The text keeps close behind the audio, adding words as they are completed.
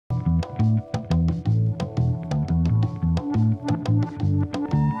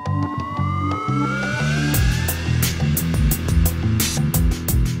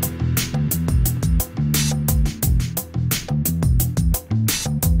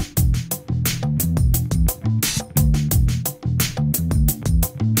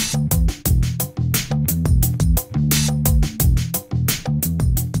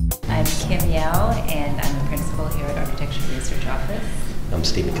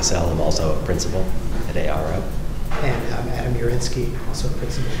Cassell. I'm also a principal at ARO. And I'm Adam Urinsky, also a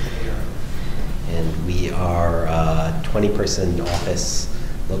principal at ARO. And we are a 20-person office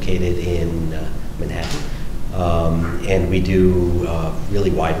located in Manhattan. And we do a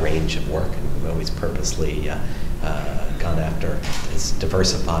really wide range of work, and we've always purposely gone after as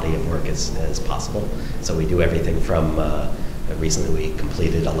diverse a body of work as possible. So we do everything from, recently we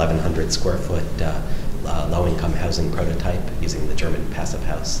completed 1,100 square foot low-income housing prototype using the German Passive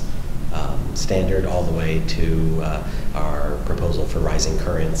House standard, all the way to our proposal for Rising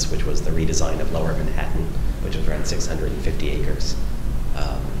Currents, which was the redesign of Lower Manhattan, which is around 650 acres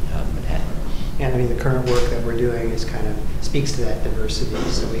of Manhattan. And I mean, the current work that we're doing is kind of speaks to that diversity.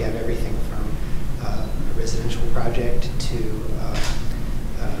 So we have everything from a residential project to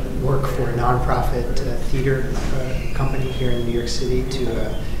work for a nonprofit theater company here in New York City,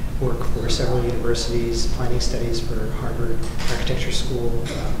 to work for several universities, planning studies for Harvard Architecture School,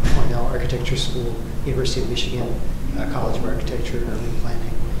 Cornell Architecture School, University of Michigan College of Architecture and Urban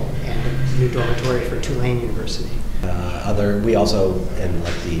Planning, and a new dormitory for Tulane University. We also, in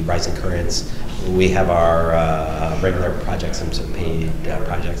like the Rising Currents, we have our regular projects and some paid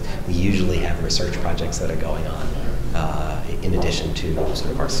projects. We usually have research projects that are going on in addition to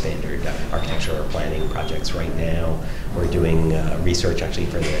sort of our standard architecture or planning projects. Right now, we're doing research actually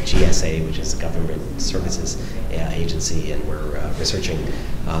for the GSA, which is the Government Services Agency, and we're researching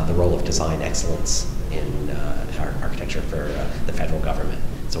the role of design excellence in architecture for the federal government.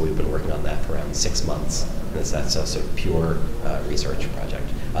 So we've been working on that for around 6 months. That's a sort of pure research project.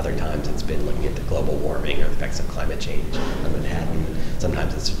 Other times it's been looking into global warming or effects of climate change on Manhattan.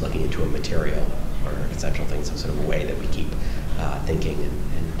 Sometimes it's looking into a material or conceptual things, so sort of a way that we keep thinking and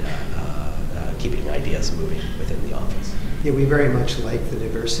keeping ideas moving within the office. Yeah, we very much like the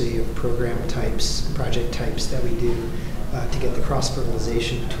diversity of program types, project types that we do to get the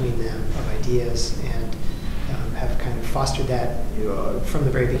cross-fertilization between them of ideas, and have kind of fostered that from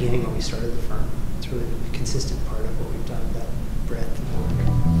the very beginning when we started the firm. It's really a consistent part of what we've done, that breadth of work.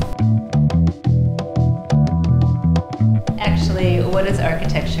 Actually, what is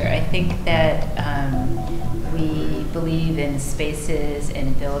architecture? I think that we believe in spaces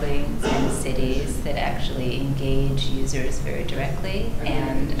and buildings and cities that actually engage users very directly,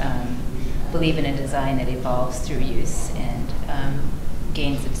 and believe in a design that evolves through use and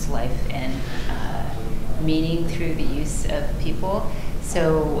gains its life and meaning through the use of people.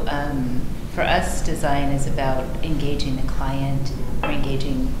 So for us, design is about engaging the client or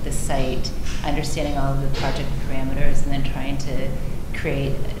engaging the site, understanding all of the project parameters, and then trying to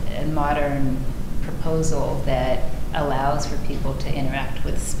create a modern proposal that allows for people to interact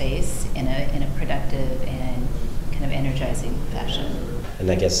with space in a productive and kind of energizing fashion. And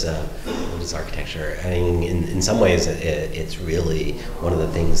I guess what is architecture? I mean, in some ways, it's really one of the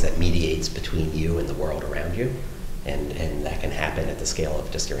things that mediates between you and the world around you. And that can happen at the scale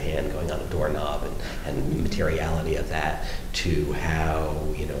of just your hand going on a doorknob, and the materiality of that, to how,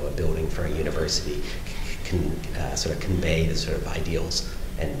 you know, a building for a university can sort of convey the sort of ideals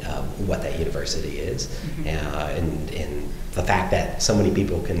and what that university is. Mm-hmm. And the fact that so many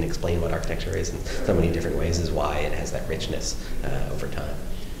people can explain what architecture is in so many different ways is why it has that richness over time.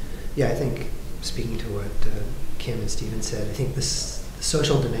 Yeah, I think, speaking to what Kim and Stephen said, I think the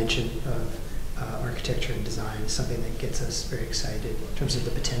social dimension of architecture and design is something that gets us very excited in terms of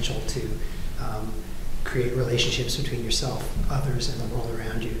the potential to create relationships between yourself, others, and the world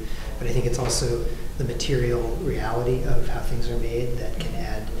around you. But I think it's also the material reality of how things are made that can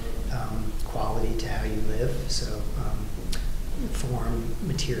add quality to how you live. So form,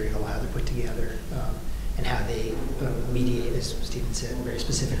 material, how they're put together, and how they mediate, as Stephen said, in very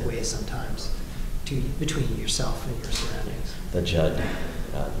specific ways sometimes between yourself and your surroundings. The Judd.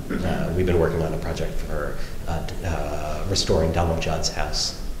 We've been working on a project for restoring Donald Judd's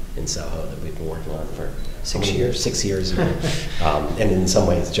house in Soho that we've been working on for 6 years. 6 years. And in some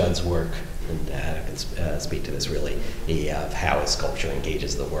ways, Judd's work, and I can speak to this really, of how his sculpture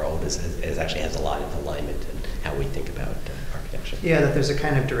engages the world is actually has a lot of alignment in how we think about architecture. Yeah, that there's a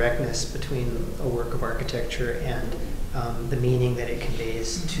kind of directness between a work of architecture and the meaning that it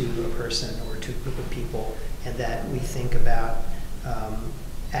conveys to a person or to a group of people, and that we think about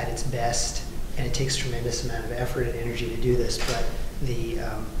at its best, and it takes a tremendous amount of effort and energy to do this, but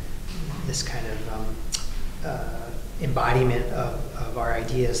this kind of embodiment of our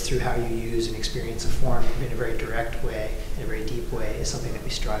ideas through how you use and experience a form in a very direct way, in a very deep way, is something that we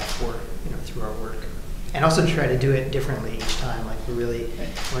strive for, you know, through our work. And also to try to do it differently each time. Like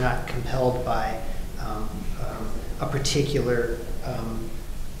we're not compelled by a particular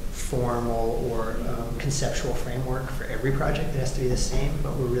formal or conceptual framework for every project. It has to be the same,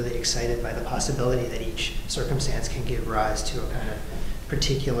 but we're really excited by the possibility that each circumstance can give rise to a kind of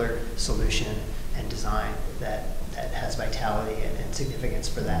particular solution and design that has vitality and significance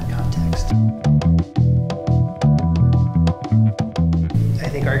for that context. I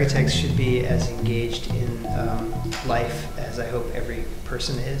think architects should be as engaged in life as I hope every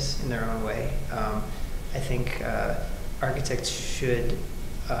person is in their own way. I think architects should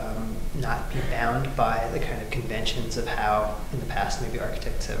not be bound by the kind of conventions of how in the past maybe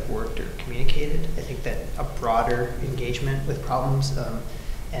architects have worked or communicated. I think that a broader engagement with problems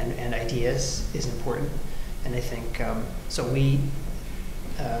and ideas is important. And I think, so we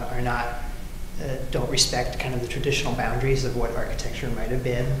are not, don't respect kind of the traditional boundaries of what architecture might have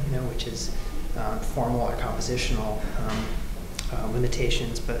been, which is formal or compositional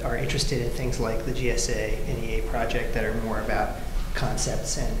limitations, but are interested in things like the GSA NEA project that are more about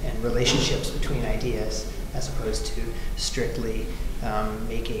concepts and relationships between ideas as opposed to strictly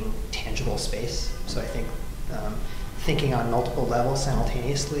making tangible space. So I think thinking on multiple levels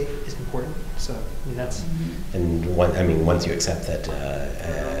simultaneously is important. So I mean, that's. And once you accept that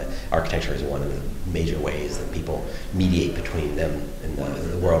architecture is one of the major ways that people mediate between them and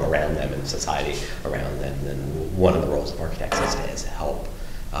the world around them and society around them, then one of the roles of architects is to help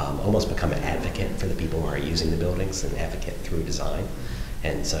almost become an advocate for the people who are using the buildings, and advocate through design.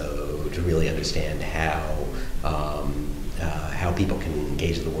 And so to really understand how people can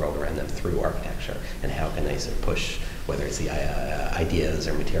engage the world around them through architecture, and how can they sort of push, whether it's the ideas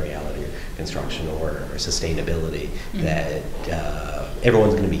or materiality or construction or sustainability, that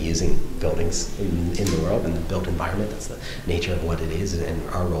everyone's going to be using buildings in the world, in the built environment. That's the nature of what it is, and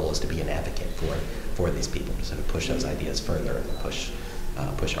our role is to be an advocate for these people, to sort of push those ideas further and push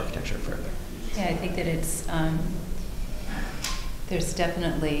architecture further. Yeah, I think that it's there's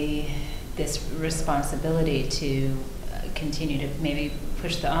definitely this responsibility to continue to maybe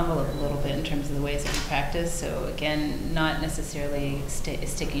push the envelope a little bit in terms of the ways that we practice. So again, not necessarily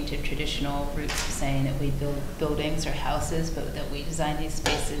sticking to traditional routes of saying that we build buildings or houses, but that we design these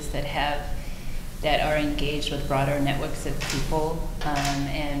spaces that are engaged with broader networks of people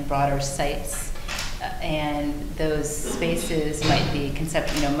and broader sites. And those spaces might be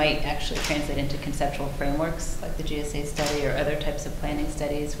might actually translate into conceptual frameworks like the GSA study or other types of planning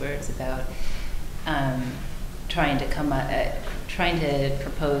studies, where it's about trying to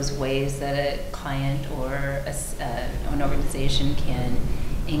propose ways that a client or an organization can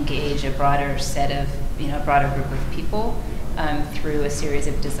engage a broader set of, a broader group of people through a series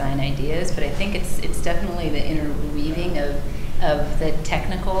of design ideas. But I think it's definitely the interweaving of the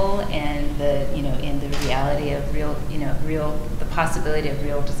technical and the and the reality of the possibility of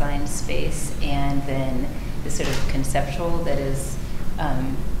real design space, and then the sort of conceptual that is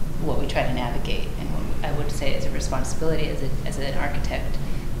what we try to navigate, and what I would say is a responsibility as an architect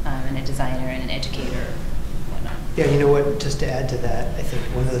and a designer and an educator and whatnot. Yeah, you know what, just to add to that, I think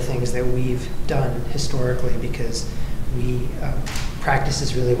one of the things that we've done historically, because we practice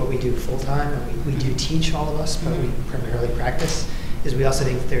is really what we do full time, and we do teach, all of us, but we primarily practice, is we also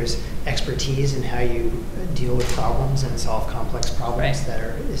think that there's expertise in how you deal with problems and solve complex problems that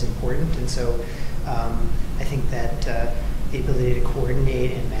is important. And so I think that the ability to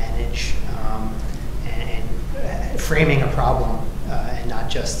coordinate and manage and framing a problem and not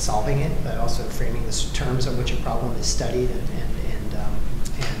just solving it, but also framing the terms on which a problem is studied and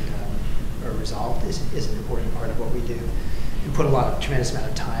or resolved is an important part of what we do, and put tremendous amount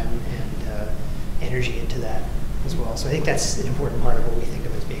of time and energy into that as well. So I think that's an important part of what we think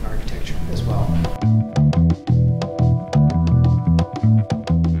of as being architecture as well.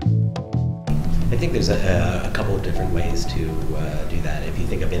 I think there's a couple of different ways to do that. If you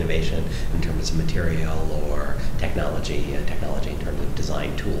think of innovation in terms of material or technology in terms of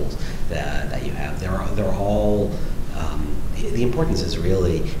design tools that you have, they're all, the importance is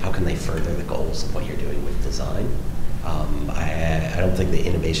really how can they further the goals of what you're doing with design. I don't think the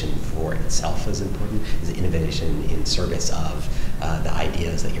innovation for itself is important. It's innovation in service of the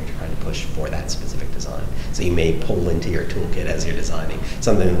ideas that you're trying to push for that specific design. So you may pull into your toolkit as you're designing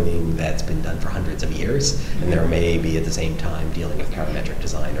something that's been done for hundreds of years, and there may be at the same time dealing with parametric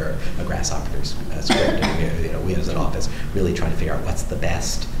design or a grasshopper script. And, we as an office really try to figure out what's the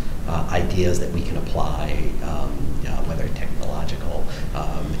best ideas that we can apply, whether technological,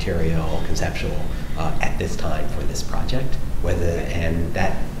 material, conceptual, at this time for this project. And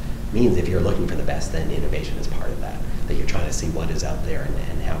that means if you're looking for the best, then innovation is part of that. That you're trying to see what is out there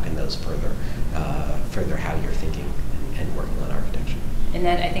and how can those further how you're thinking and working on architecture. And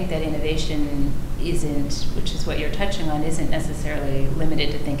that I think that innovation isn't, which is what you're touching on, isn't necessarily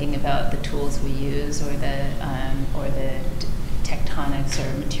limited to thinking about the tools we use or the tectonics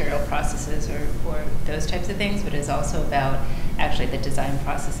or material processes or those types of things, but is also about actually the design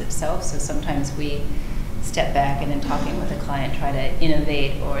process itself. So sometimes we step back and in talking with a client try to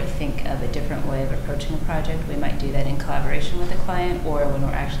innovate or think of a different way of approaching a project. We might do that in collaboration with the client or when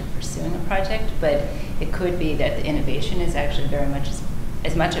we're actually pursuing a project, but it could be that the innovation is actually very much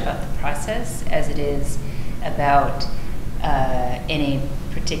as much about the process as it is about any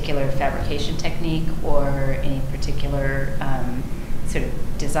particular fabrication technique or any particular sort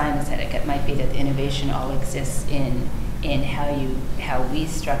of design aesthetic. It might be that the innovation all exists in how we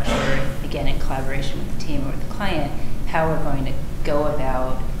structure, again in collaboration with the team or with the client, how we're going to go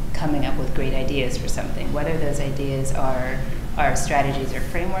about coming up with great ideas for something, whether those ideas are strategies or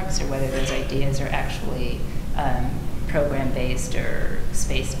frameworks, or whether those ideas are actually program-based or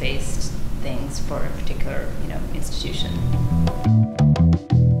space-based things for a particular institution.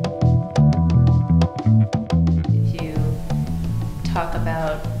 If you talk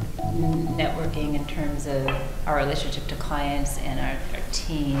about networking in terms of our relationship to clients and our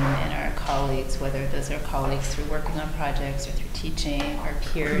team and our colleagues, whether those are colleagues through working on projects or through teaching, our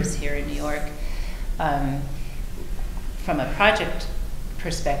peers here in New York. From a project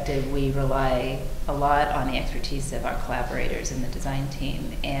perspective, we rely a lot on the expertise of our collaborators in the design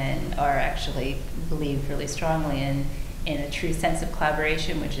team and are actually believe really strongly in a true sense of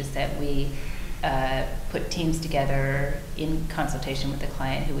collaboration, which is that we put teams together in consultation with the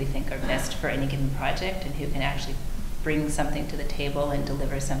client who we think are best for any given project and who can actually bring something to the table and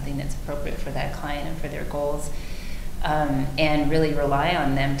deliver something that's appropriate for that client and for their goals, and really rely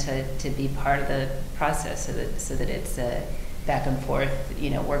on them to be part of the process so that it's back and forth,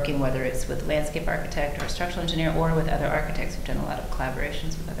 working whether it's with landscape architect or structural engineer or with other architects. We've done a lot of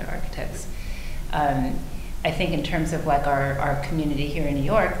collaborations with other architects. I think in terms of like our community here in New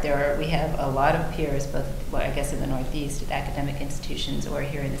York, we have a lot of peers, both I guess in the Northeast at academic institutions or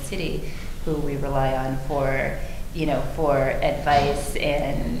here in the city, who we rely on for advice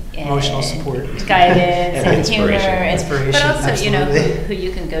and emotional support, guidance, and humor, inspiration, but also absolutely. who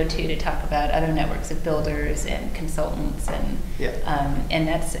you can go to talk about other networks of builders and consultants, and and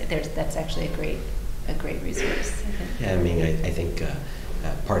that's actually a great resource. Yeah, I mean, I think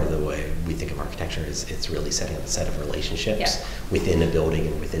part of the way we think of architecture is it's really setting up a set of relationships within a building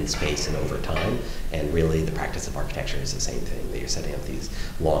and within space and over time. And really the practice of architecture is the same thing, that you're setting up these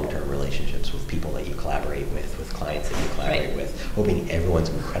long-term relationships with people that you collaborate with clients that you collaborate with, hoping everyone's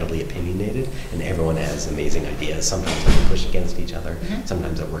incredibly opinionated and everyone has amazing ideas. Sometimes they push against each other,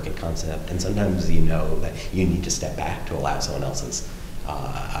 sometimes they work in concept, and sometimes that you need to step back to allow someone else's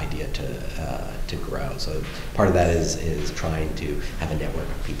idea to grow. So part of that is trying to have a network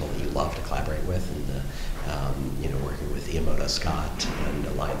of people that you love to collaborate with, and working with Iamoto Scott and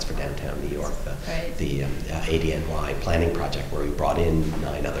Alliance for Downtown New York, the ADNY planning project, where we brought in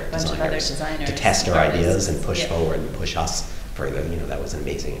 9 other designers to test our ideas and push forward and push us further. That was an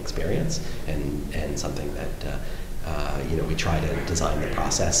amazing experience and something that we try to design the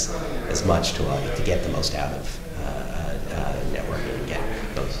process as much to get the most out of networking and get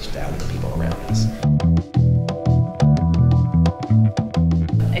those out of the people around us.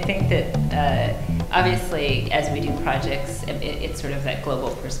 I think that obviously as we do projects, it's sort of that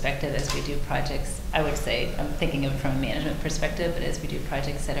global perspective as we do projects. I would say, I'm thinking of it from a management perspective, but as we do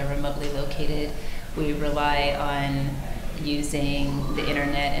projects that are remotely located, we rely on using the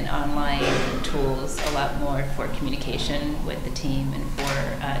internet and online tools a lot more for communication with the team and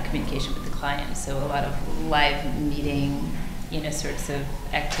for communication with the client. So a lot of live meeting, sorts of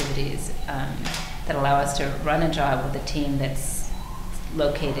activities that allow us to run a job with a team that's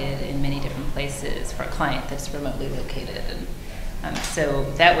located in many different places for a client that's remotely located. And so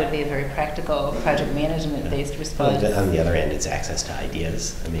that would be a very practical project management-based response. On the other end, it's access to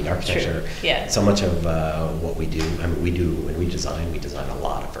ideas. I mean, architecture, so much of what we do, when we design a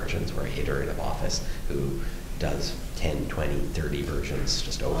lot of versions. We're an iterative office who does 10, 20, 30 versions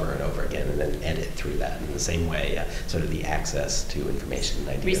just over and over again, and then edit through that. In the same way, sort of the access to information and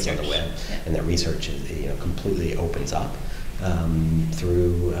ideas on the web, and that research completely opens up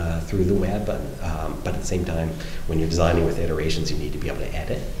through the web, but at the same time, when you're designing with iterations, you need to be able to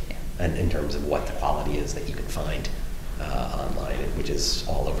edit, and in terms of what the quality is that you can find online, which is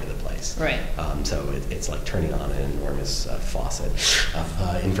all over the place. Right. So it's like turning on an enormous faucet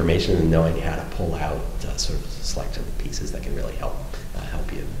of information and knowing how to pull out sort of selective pieces that can really help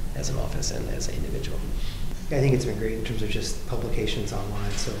you as an office and as an individual. I think it's been great in terms of just publications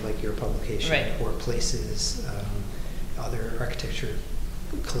online, so like your publication or Places, other architecture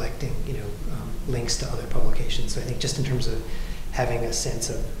collecting, links to other publications. So I think just in terms of having a sense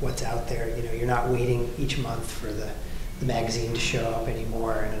of what's out there, you're not waiting each month for the magazine to show up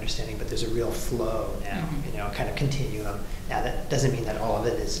anymore and understanding, but there's a real flow now, kind of continuum. Now that doesn't mean that all of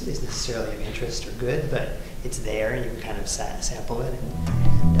it is necessarily of interest or good, but it's there and you can kind of sample it.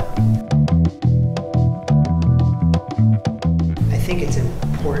 I think it's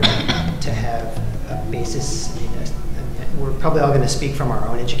important to have a basis. We're probably all going to speak from our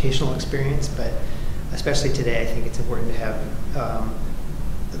own educational experience, but especially today, I think it's important to have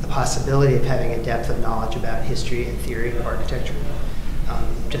the possibility of having a depth of knowledge about history and theory of architecture.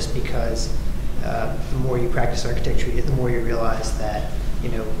 Just because the more you practice architecture, the more you realize that,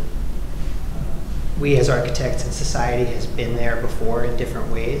 we as architects and society has been there before in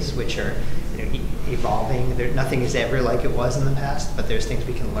different ways, which are evolving. Nothing is ever like it was in the past, but there's things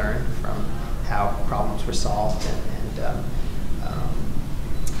we can learn from how problems were solved and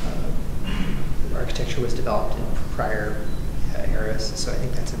architecture was developed in prior eras. So I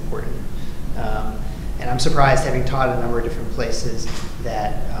think that's important. And I'm surprised, having taught a number of different places,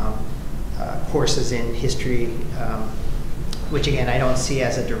 that courses in history, which again I don't see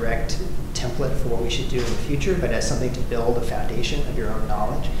as a direct template for what we should do in the future, but as something to build a foundation of your own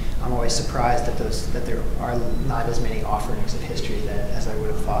knowledge. I'm always surprised that there are not as many offerings of history as I would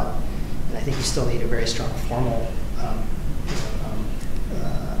have thought. And I think you still need a very strong formal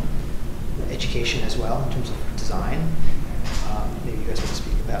education as well in terms of design. Maybe you guys want to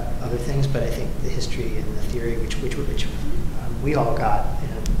speak about other things, but I think the history and the theory, which we all got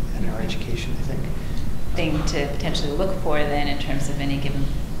in our education, I think. Thing to potentially look for then in terms of any given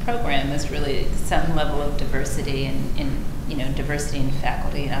program is really some level of diversity in diversity in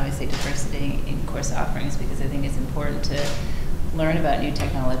faculty, and obviously diversity in course offerings, because I think it's important to learn about new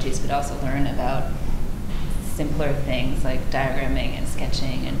technologies, but also learn about simpler things like diagramming and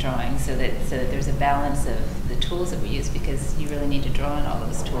sketching and drawing, so that there's a balance of the tools that we use, because you really need to draw on all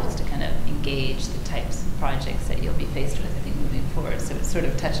those tools to kind of engage the types of projects that you'll be faced with, I think, moving forward. So it sort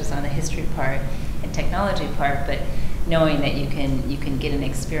of touches on the history part and technology part, but knowing that you can get an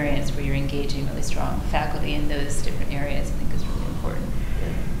experience where you're engaging really strong faculty in those different areas, I think is really important.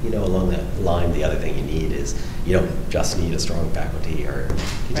 Along that line, the other thing you need is, you don't just need a strong faculty or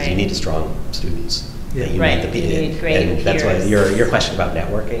teachers, right. You need strong students. Yeah. You right. need the people, you need great and that's why peers. your question about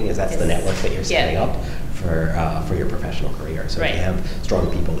networking is that's the network that you're setting Yeah. up for your professional career. So right. if you have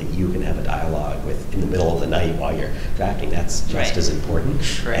strong people that you can have a dialogue with in the middle of the night while you're drafting, that's just right. as important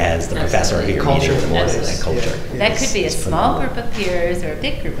right. as the professor who you're Culture. meeting in the morning. Absolutely. That culture. Yeah. That could be a small group of peers or a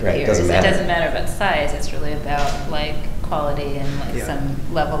big group of Right. peers. Doesn't matter. It doesn't matter about size. It's really about quality and some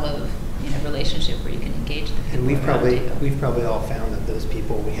level of relationship where you can engage the people. And we've around you. probably all found that those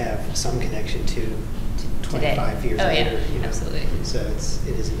people we have some connection to 25 Today. years Oh, later. yeah. Absolutely. So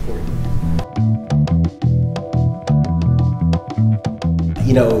it is important.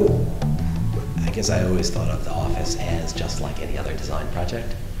 I guess I always thought of the office as just like any other design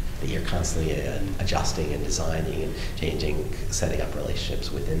project, that you're constantly adjusting and designing and changing, setting up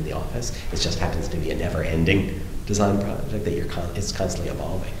relationships within the office. It just happens to be a never-ending design project that it's constantly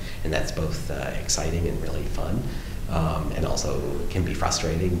evolving, and that's both exciting and really fun, and also can be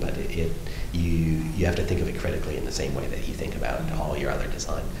frustrating. But you have to think of it critically in the same way that you think about all your other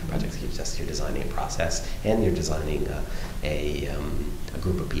design projects. You're designing a process, and you're designing a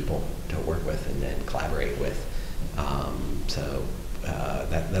group of people to work with and then collaborate with.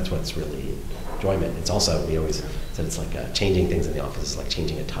 That's what's really enjoyment. It's also, we always said it's like changing things in the office is like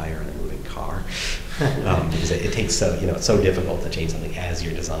changing a tire on a moving car, because it takes it's so difficult to change something as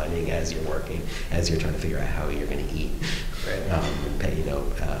you're designing, as you're working, as you're trying to figure out how you're going to eat, right.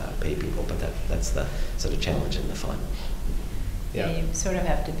 Pay people. But that's the sort of challenge and the fun. Yeah, you sort of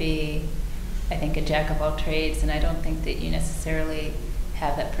have to be, I think, a jack of all trades, and I don't think that you necessarily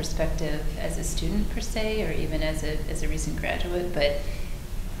have that perspective as a student per se, or even as a recent graduate. But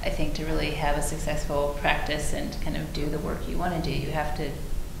I think to really have a successful practice and kind of do the work you want to do, you have to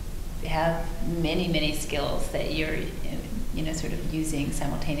have many skills that you're sort of using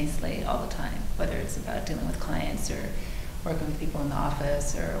simultaneously all the time, whether it's about dealing with clients or working with people in the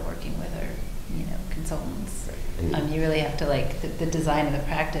office or working with our consultants. Right. You really have to the design of the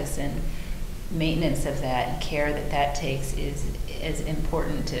practice and maintenance of that and care that takes is as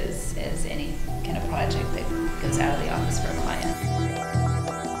important as any kind of project that goes out of the office for a client.